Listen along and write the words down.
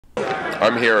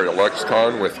I'm here at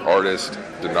LexCon with artist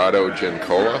Donato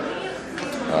Giancola.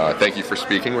 Thank you for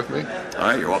speaking with me. All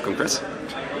right, you're welcome, Chris.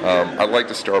 I'd like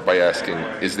to start by asking,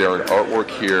 is there an artwork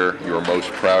here you're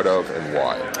most proud of and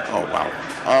why? Oh, wow.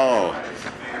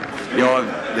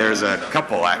 There's a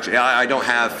couple, actually. I don't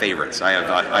have favorites. I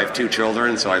have two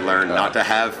children, so I learned not to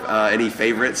have any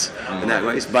favorites in that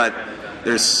ways. But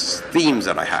there's themes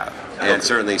that I have. And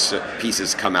certainly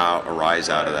pieces arise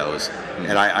out of those.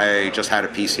 And I just had a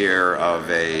piece here of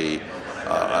a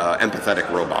empathetic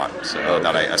robot,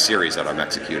 a series that I'm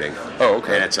executing. Oh,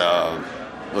 okay. And it's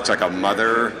looks like a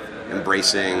mother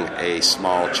embracing a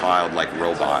small child-like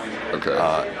robot. Okay.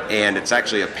 And it's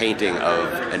actually a painting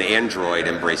of an android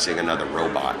embracing another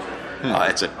robot.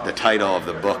 The title of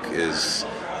the book is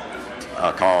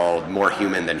called More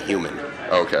Human Than Human.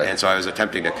 Okay. And so I was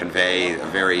attempting to convey a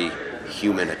very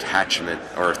human attachment,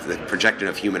 or the projection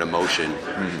of human emotion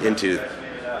into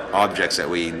objects that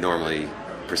we normally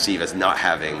perceive as not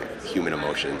having human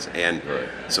emotions. And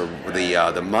so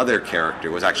the mother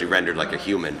character was actually rendered like a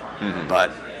human,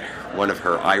 but one of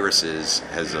her irises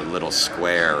has a little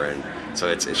square, and so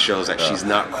it shows that she's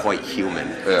not quite human.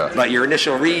 Yeah. But your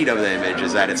initial read of the image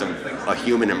is that it's a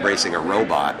human embracing a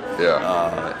robot.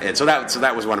 Yeah. And so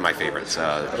that was one of my favorites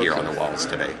here on the walls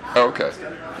today. Okay.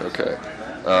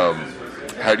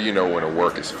 How do you know when a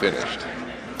work is finished?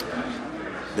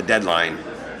 The deadline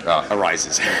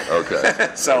arises.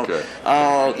 Okay. So,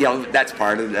 that's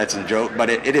that's a joke, but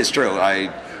it is true.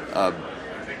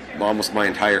 Almost my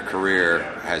entire career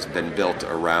has been built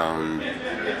around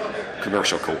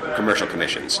commercial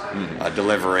commissions,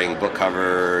 delivering book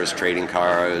covers, trading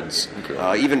cards,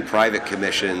 even private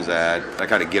commissions that I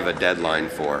kind of give a deadline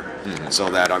for, so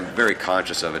that I'm very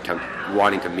conscious of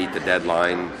wanting to meet the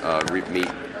deadline, meet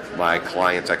my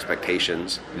client's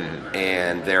expectations,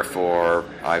 and therefore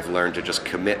I've learned to just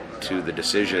commit to the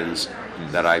decisions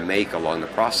that I make along the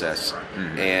process.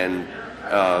 And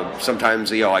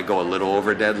sometimes I go a little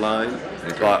over deadline,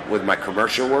 but with my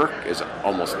commercial work, is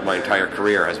almost my entire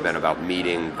career has been about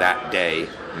meeting that day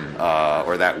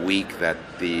or that week that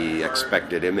the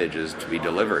expected image is to be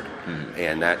delivered.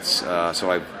 And that's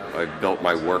so I've built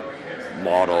my work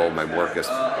model, my work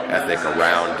ethic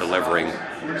around delivering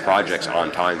projects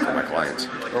on time for my clients.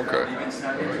 Okay.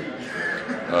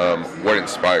 What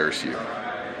inspires you?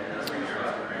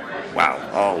 Wow.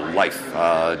 Oh, life.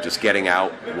 Just getting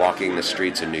out, walking the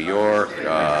streets in New York,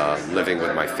 living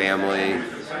with my family,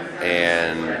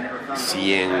 and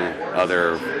seeing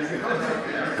other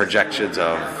projections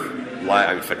of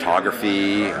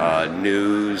photography,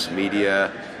 news,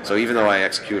 media. So even though I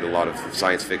execute a lot of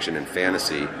science fiction and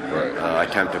fantasy, I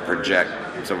attempt to project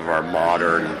some of our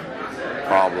modern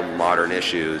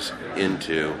issues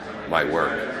into my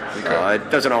work.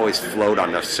 It doesn't always float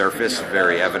on the surface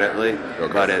very evidently,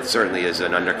 but it certainly is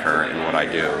an undercurrent in what I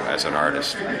do as an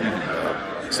artist.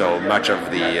 So much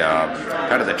of the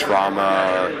kind of the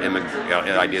trauma,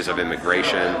 ideas of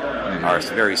immigration are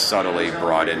very subtly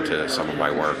brought into some of my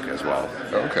work as well.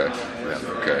 Okay. Yeah.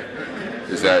 Okay.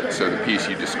 Is that so? The piece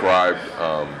you described,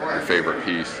 your favorite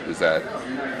piece, is that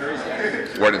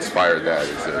what inspired that?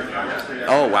 Is it?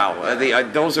 Oh wow!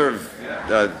 Those are.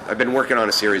 I've been working on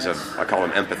a series of, I call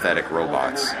them empathetic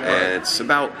robots, and it's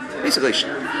about basically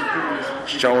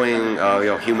showing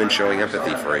humans showing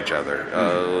empathy for each other,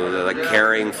 like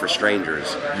caring for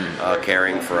strangers,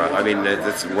 caring for.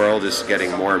 This world is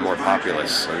getting more and more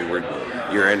populous.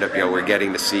 We're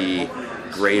getting to see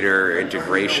greater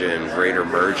integration, greater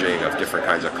merging of different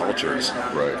kinds of cultures,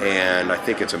 and I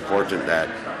think it's important that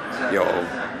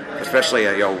especially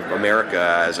America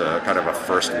as a kind of a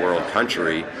first world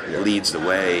country leads the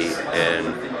way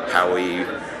in how we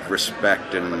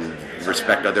respect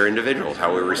other individuals,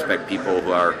 how we respect people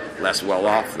who are less well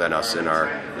off than us in our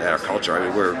culture.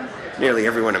 Nearly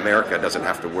everyone in America doesn't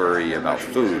have to worry about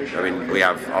food. We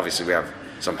have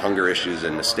some hunger issues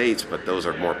in the States, but those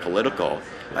are more political.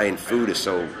 Food is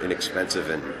so inexpensive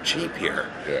and cheap here.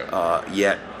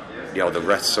 Yet,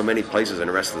 so many places in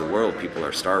the rest of the world, people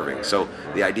are starving. So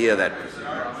the idea that,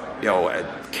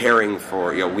 caring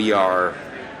for,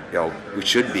 we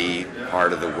should be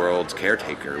part of the world's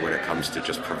caretaker when it comes to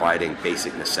just providing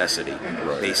basic necessity,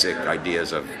 basic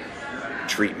ideas of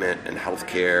treatment and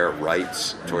healthcare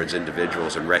rights towards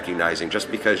individuals, and recognizing just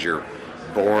because you're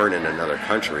born in another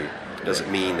country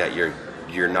doesn't mean that you're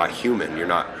not human. You're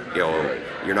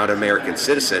not an American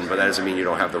citizen, but that doesn't mean you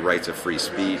don't have the rights of free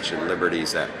speech and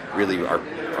liberties that really our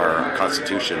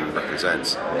Constitution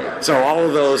represents. So all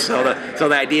of those,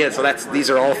 these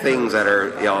are all things that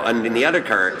are in the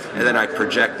undercurrent, and then I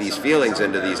project these feelings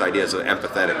into these ideas of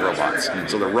empathetic robots.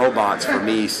 So the robots for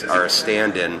me are a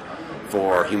stand-in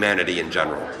for humanity in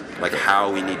general, like how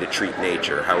we need to treat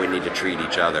nature, how we need to treat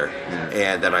each other,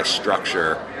 and then I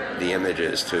structure the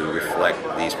images to reflect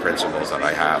these principles that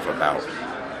I have about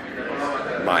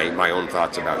my own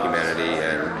thoughts about humanity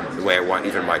and the way I want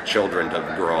even my children to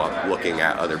grow up looking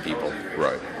at other people.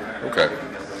 Right. Okay.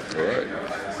 All right.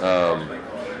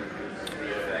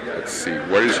 Let's see.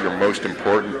 What is your most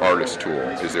important artist tool?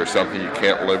 Is there something you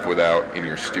can't live without in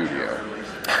your studio?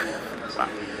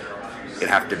 It'd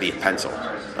have to be a pencil.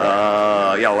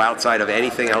 Outside of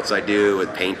anything else I do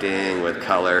with painting, with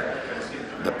color,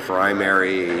 the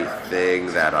primary thing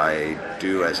that I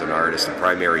do as an artist, the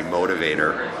primary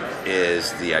motivator,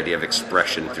 is the idea of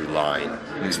expression through line,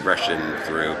 expression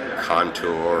through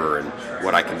contour, and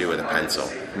what I can do with a pencil.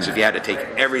 So if you had to take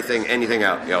everything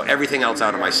else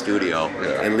out of my studio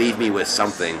and leave me with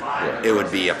something, it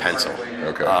would be a pencil.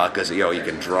 Okay. Because you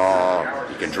can draw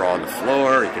on the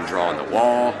floor, you can draw on the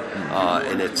wall,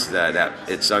 and it's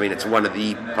one of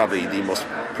the probably the most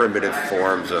primitive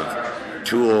forms of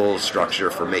tool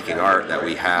structure for making art that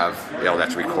we have,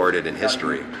 that's recorded in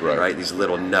history, right? These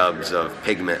little nubs of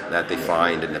pigment that they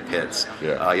find in the pits.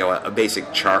 A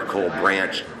basic charcoal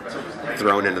branch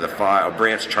thrown into the fire, a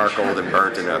branch charcoaled and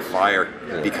burnt in a fire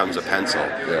becomes a pencil.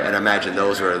 And imagine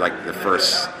those were like the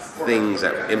first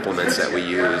implements that we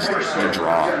used to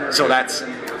draw. So that's,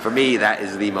 for me, that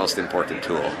is the most important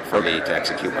tool for me to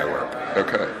execute my work.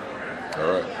 Okay.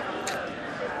 All right.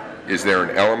 Is there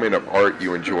an element of art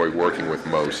you enjoy working with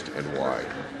most, and why?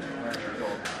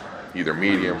 Either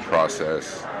medium,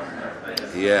 process.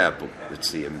 Yeah, let's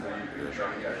see.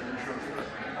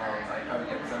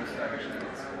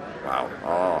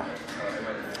 Wow.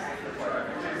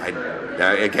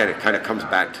 Again, it kind of comes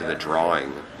back to the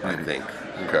drawing, I think.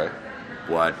 Okay.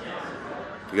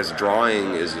 Because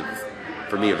drawing is,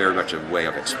 for me, very much a way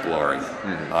of exploring.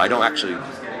 I don't actually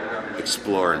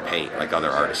explore and paint like other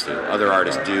artists do. Other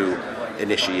artists do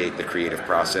initiate the creative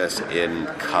process in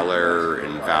color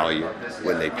and value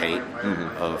when they paint.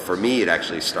 For me, it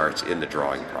actually starts in the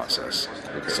drawing process.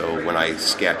 Okay. So when I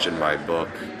sketch in my book,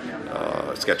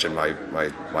 sketch in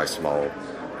my small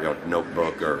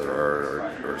notebook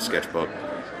or sketchbook,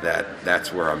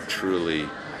 that's where I'm truly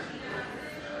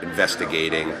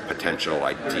investigating potential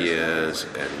ideas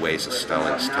and ways of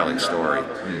telling story.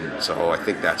 So I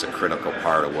think that's a critical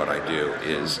part of what I do.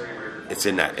 It's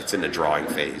in the drawing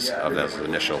phase of those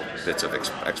initial bits of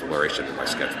exploration in my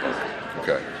sketchbook.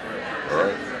 Okay. All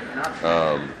right.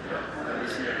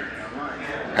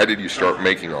 How did you start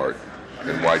making art,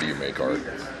 and why do you make art?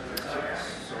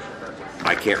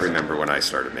 I can't remember when I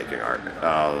started making art.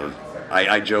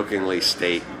 I jokingly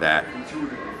state that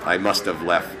I must have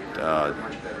left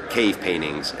cave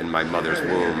paintings in my mother's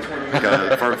womb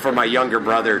for my younger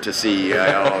brother to see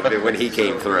when he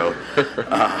came through.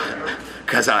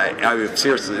 Because I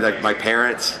seriously, like, my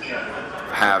parents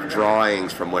have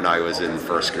drawings from when I was in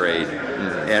first grade,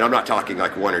 and I'm not talking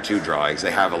like one or two drawings.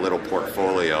 They have a little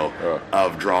portfolio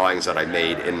of drawings that I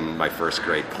made in my first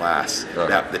grade class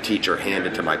that the teacher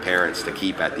handed to my parents to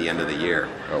keep at the end of the year.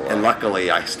 Oh, wow. And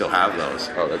luckily, I still have those.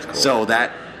 Oh, that's cool.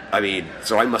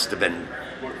 So I must have been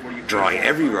drawing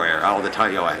everywhere all the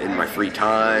time, in my free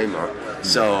time.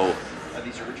 So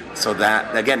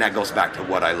that, again, that goes back to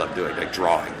what I love doing. Like,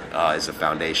 drawing is the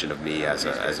foundation of me as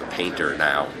a painter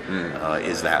now.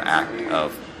 Is that act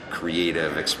of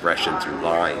creative expression through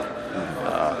line.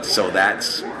 So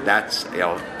that's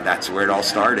where it all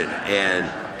started. And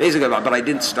basically, but I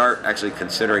didn't start actually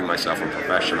considering myself a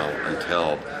professional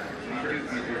until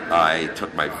I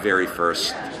took my very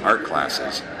first art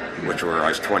classes, I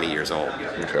was 20 years old.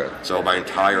 Okay. So my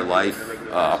entire life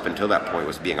up until that point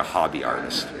was being a hobby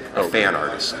artist, a fan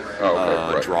artist,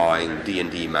 drawing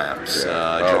D&D maps,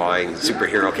 drawing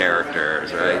superhero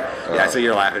characters, right? So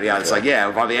you're laughing. Yeah, it's like,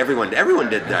 probably everyone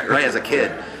did that, right, as a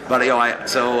kid. But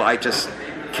I just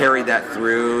carried that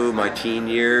through my teen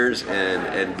years,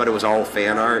 but it was all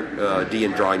fan art,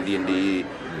 drawing D&D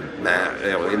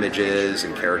images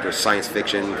and characters, science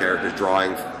fiction characters,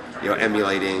 drawing,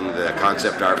 emulating the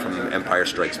concept art from Empire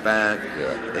Strikes Back,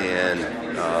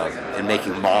 and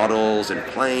making models and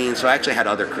planes. So I actually had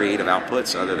other creative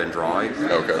outputs other than drawing.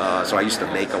 Okay. So I used to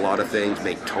make a lot of things,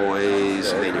 make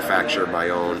toys, manufacture my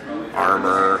own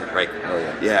armor, right?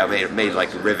 Made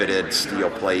like riveted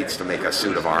steel plates to make a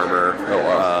suit of armor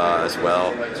as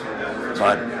well.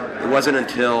 But it wasn't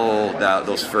until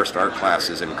those first art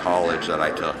classes in college that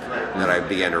I took that I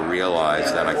began to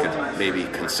realize that I could maybe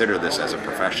consider this as a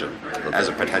profession, as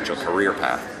a potential career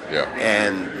path. Yeah.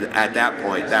 And at that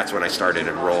point, that's when I started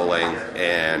enrolling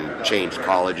and changed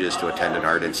colleges to attend an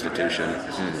art institution.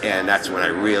 And that's when I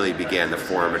really began the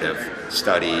formative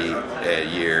study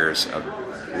years of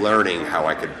learning how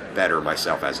I could better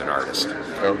myself as an artist.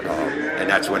 Okay. And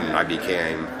that's when I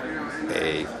became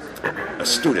a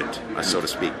student, so to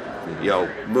speak.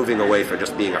 Moving away from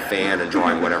just being a fan and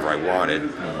drawing whatever I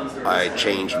wanted, I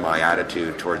changed my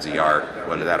attitude towards the art,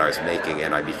 whether that I was making,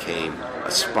 and I became a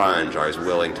sponge. I was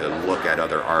willing to look at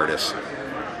other artists'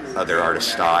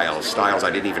 styles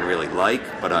I didn't even really like,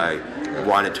 but I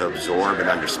wanted to absorb and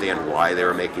understand why they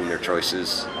were making their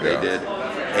choices they did.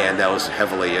 And that was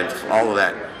heavily, and all of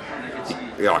that,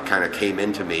 kind of came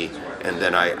into me, and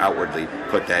then I outwardly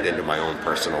put that into my own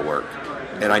personal work.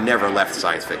 And I never left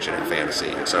science fiction and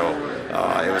fantasy, so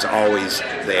it was always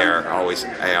there, always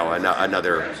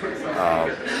another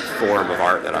form of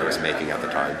art that I was making at the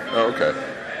time. Oh, okay.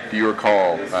 Do you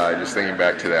recall, just thinking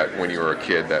back to that when you were a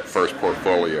kid, that first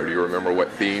portfolio, do you remember what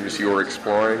themes you were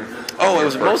exploring? Oh, it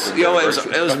was mostly,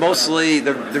 it was mostly,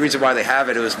 the reason why they have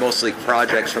it was mostly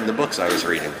projects from the books I was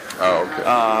reading. Oh,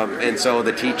 okay. And so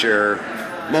the teacher,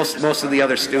 most of the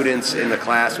other students in the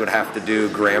class would have to do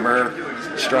grammar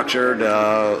structured,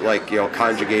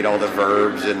 conjugate all the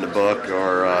verbs in the book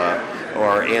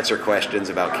or answer questions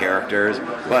about characters.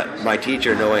 But my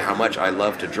teacher, knowing how much I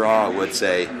love to draw, would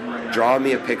say, draw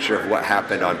me a picture of what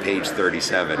happened on page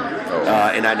 37.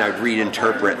 And then I'd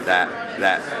reinterpret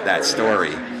that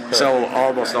story. So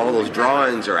almost all those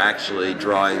drawings are actually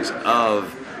drawings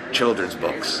of children's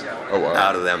books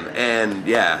out of them. And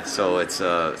yeah, so it's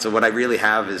so what I really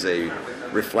have is a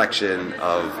reflection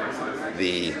of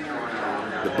the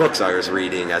books I was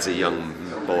reading as a young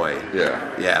boy.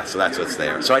 Yeah, so that's what's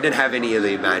there. So I didn't have any of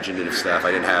the imaginative stuff.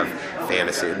 I didn't have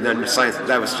fantasy. And then science,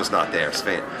 that was just not there.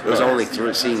 It was only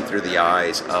seeing through the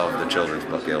eyes of the children's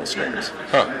book illustrators.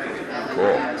 Huh.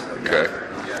 Cool. Okay.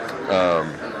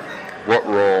 What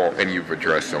role, and you've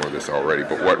addressed some of this already,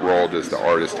 but what role does the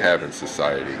artist have in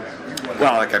society?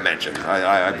 Well, like I mentioned,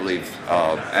 I believe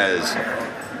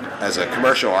as a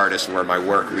commercial artist where my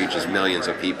work reaches millions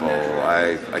of people,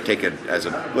 I take it as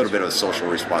a little bit of a social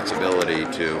responsibility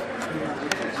to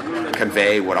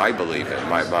convey what I believe in,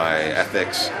 my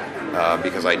ethics,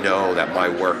 because I know that my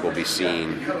work will be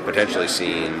potentially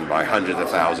seen by hundreds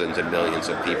of thousands and millions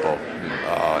of people,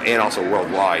 and also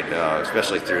worldwide,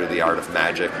 especially through the art of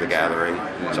Magic, The Gathering,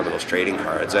 some of those trading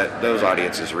cards. That those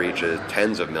audiences reach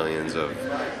tens of millions of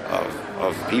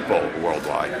people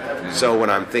worldwide. So when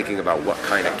I'm thinking about what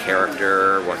kind of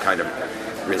character, what kind of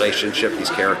relationship these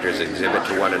characters exhibit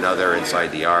to one another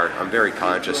inside the art, I'm very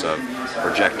conscious of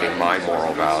projecting my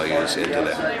moral values into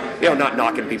them. Not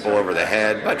knocking people over the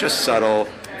head, but just subtle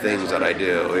things that I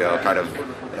do. Kind of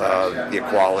the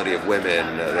equality of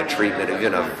women, the treatment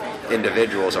of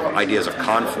individuals, of ideas of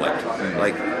conflict,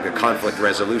 like the conflict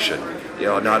resolution.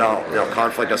 Not all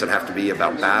conflict doesn't have to be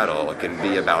about battle. It can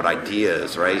be about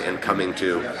ideas, right, and coming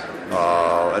to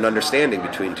an understanding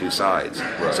between two sides.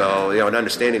 Right. So an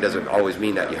understanding doesn't always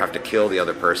mean that you have to kill the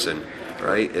other person,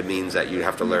 right? It means that you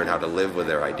have to learn how to live with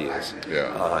their ideas.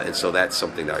 Yeah. And so that's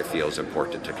something that I feel is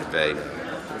important to convey.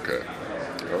 Okay.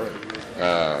 All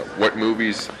right. What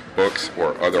movies, books,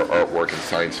 or other artwork in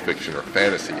science fiction or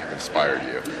fantasy have inspired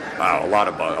you? Wow, a lot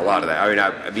of that.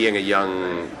 I mean, being a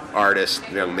young artist,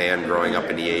 young man growing up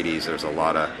in the 80s, there's a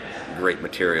lot of great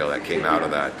material that came out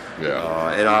of that.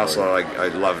 Yeah. And also, I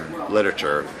love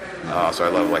literature. So I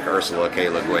love like Ursula K.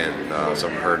 Le Guin,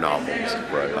 some of her novels.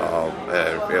 Right.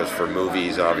 And it was for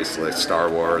movies, obviously. Star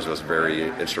Wars was very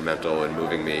instrumental in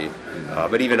moving me.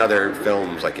 But even other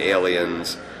films like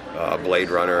Aliens, Blade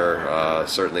Runner,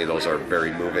 certainly those are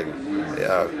very moving,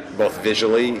 both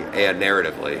visually and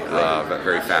narratively, but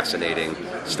very fascinating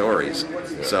stories.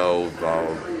 So,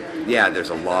 there's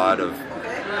a lot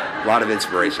of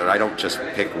inspiration. I don't just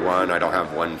pick one. I don't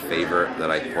have one favorite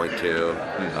that I point to.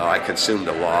 I consumed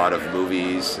a lot of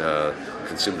movies,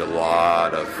 consumed a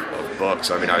lot of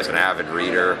books. I mean, I was an avid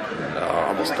reader,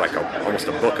 almost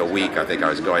a book a week. I think I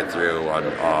was going through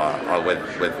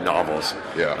with novels,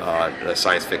 the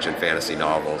science fiction, fantasy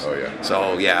novels.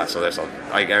 Oh yeah. So there's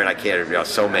I can't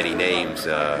so many names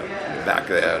back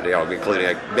then, including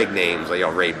like big names like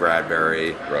Ray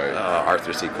Bradbury, right.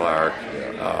 Arthur C. Clarke,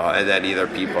 and then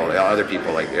other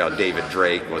people like David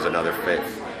Drake was another favorite.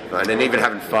 And then even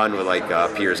having fun with like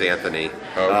Piers Anthony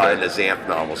and the Xanth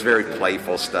novels, very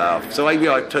playful stuff. So I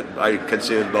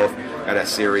consumed both kind of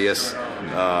serious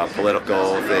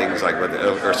political things like with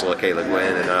Ursula K. Le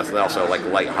Guin, and also like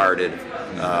lighthearted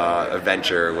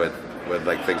adventure with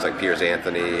like things like Piers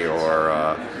Anthony or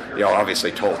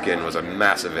obviously Tolkien was a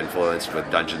massive influence with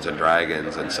Dungeons and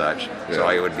Dragons and such. Yeah. So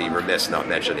I would be remiss not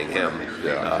mentioning him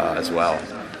as well.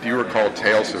 Do you recall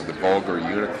Tales of the Vulgar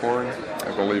Unicorn?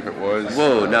 I believe it was.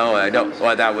 Whoa, no, I don't.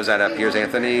 Well, that was at Piers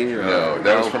Anthony? No,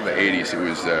 that was from the 80s. It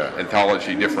was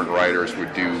anthology. Different writers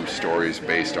would do stories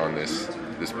based on this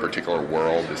particular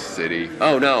world, this city.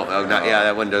 Oh, no.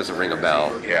 That one doesn't ring a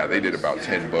bell. Yeah, they did about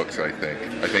 10 books, I think.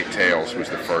 I think Tales was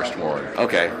the first one.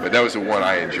 Okay. But that was the one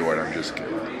I enjoyed. I'm just,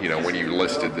 when you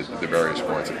listed the various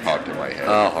ones, it popped in my head.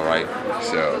 Oh, all right.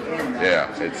 So,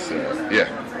 yeah, it's,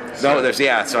 So I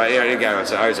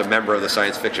was a member of the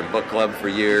science fiction book club for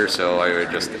years, so I would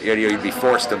just, you'd be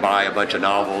forced to buy a bunch of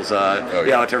novels,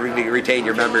 to retain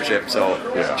your membership. So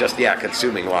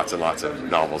consuming lots and lots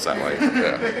of novels that way.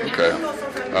 Yeah. Okay.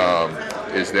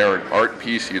 Is there an art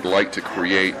piece you'd like to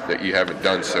create that you haven't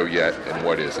done so yet, and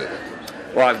what is it?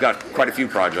 Well, I've got quite a few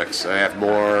projects. I have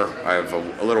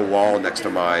a little wall next to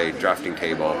my drafting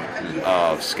table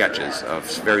of sketches, of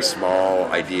very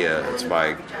small idea. It's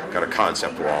my kind of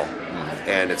concept wall.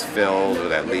 And it's filled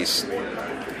with at least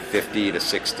 50 to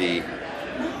 60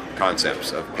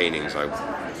 concepts of paintings I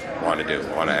want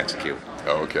to execute.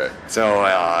 Oh, okay. So,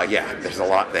 there's a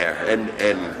lot there. And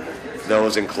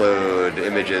those include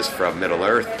images from Middle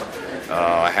Earth.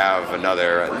 I have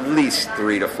at least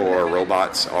 3 to 4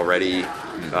 robots already,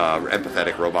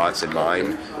 empathetic robots in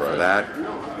mind for that.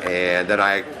 And then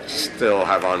I still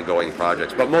have ongoing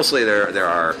projects. But mostly there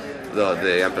are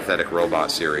the empathetic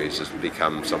robot series has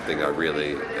become something I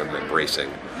really am embracing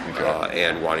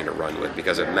and wanting to run with,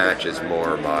 because it matches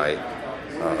more my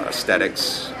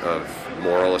aesthetics of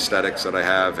moral aesthetics that I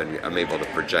have, and I'm able to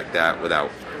project that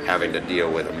without having to deal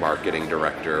with a marketing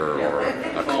director or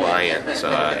a client's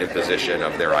imposition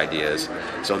of their ideas.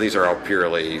 So these are all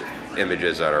purely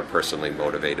images that are personally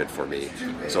motivated for me.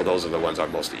 So those are the ones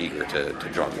I'm most eager to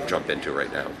jump into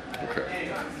right now.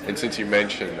 Okay. And since you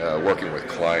mentioned working with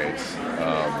clients,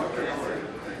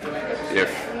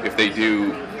 if they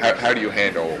do, how do you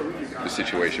handle the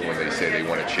situation when they say they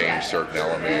want to change certain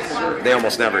elements? They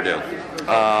almost never do.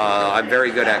 I'm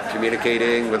very good at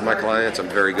communicating with my clients. I'm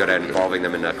very good at involving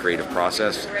them in a creative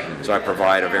process. So I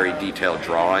provide a very detailed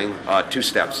drawing, 2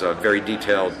 steps, a fairly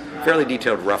detailed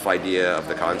rough idea of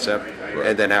the concept. Right.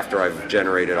 And then after I've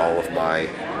generated all of my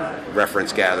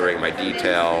reference gathering, my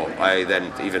detail, I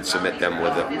then even submit them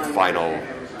with a final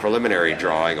preliminary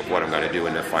drawing of what I'm going to do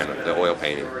in the oil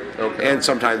painting. Okay. And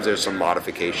sometimes there's some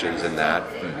modifications in that,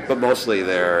 but mostly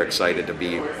they're excited to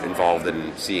be involved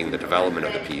in seeing the development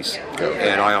of the piece.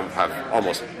 Okay. And I have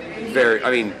almost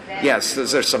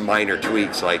there's some minor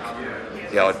tweaks, like,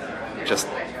 just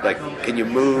like, can you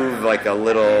move like a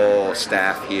little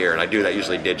staff here? And I do that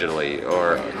usually digitally.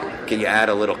 Or can you add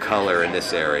a little color in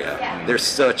this area? There's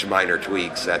such minor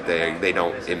tweaks that they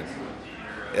don't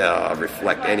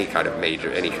reflect any kind of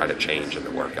change in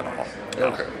the work at all.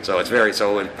 Okay. So it's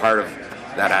in part of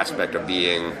that aspect of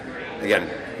being, again,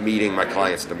 meeting my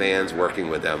clients' demands, working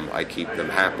with them, I keep them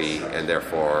happy, and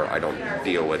therefore I don't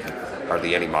deal with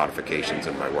hardly any modifications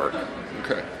in my work.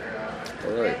 Okay.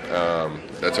 All right.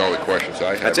 That's all the questions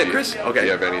I have. That's it, Chris? Okay. Do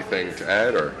you have anything to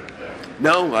add, or?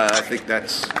 No, I think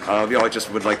that's. I just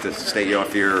would like to state,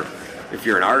 if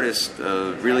you're an artist,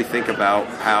 really think about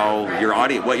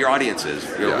what your audience is,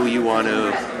 who you want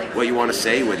to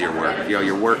say with your work.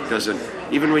 Your work doesn't,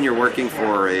 even when you're working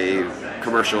for a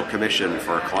commercial commission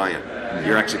for a client,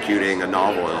 you're executing a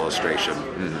novel illustration.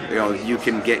 You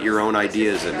can get your own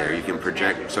ideas in there. You can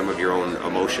project some of your own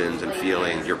emotions and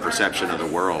feelings, your perception of the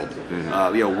world.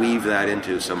 Weave that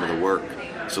into some of the work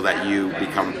so that you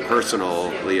become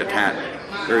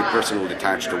very personally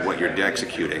attached to what you're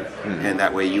executing, and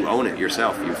that way you own it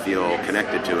yourself. You feel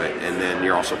connected to it, and then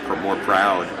you're also more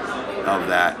proud of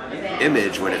that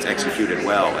image when it's executed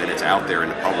well and it's out there in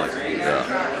the public. Yeah,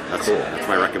 that's cool. That's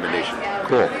my recommendation.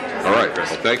 Cool. All right, Chris.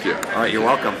 Well, thank you. All right, you're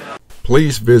welcome.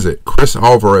 Please visit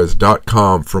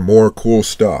chrisalvarez.com for more cool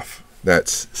stuff.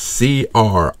 That's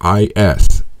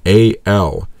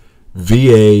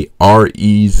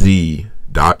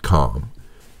CRISALVAREZ.com.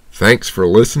 Thanks for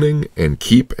listening, and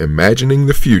keep imagining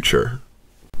the future.